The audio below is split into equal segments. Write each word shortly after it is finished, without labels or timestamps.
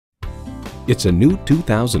It's a new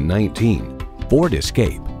 2019 Ford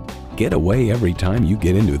Escape. Get away every time you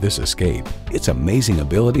get into this Escape. Its amazing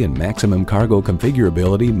ability and maximum cargo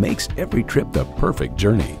configurability makes every trip the perfect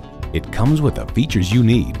journey. It comes with the features you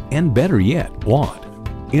need, and better yet, want.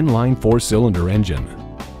 Inline 4-cylinder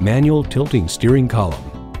engine, manual tilting steering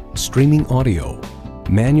column, streaming audio,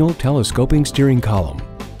 manual telescoping steering column,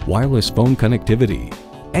 wireless phone connectivity,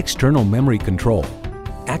 external memory control,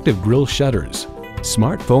 active grille shutters,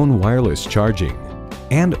 smartphone wireless charging,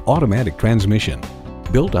 and automatic transmission.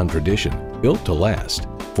 Built on tradition, built to last.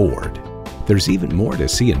 Ford. There's even more to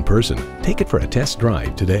see in person. Take it for a test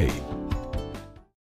drive today.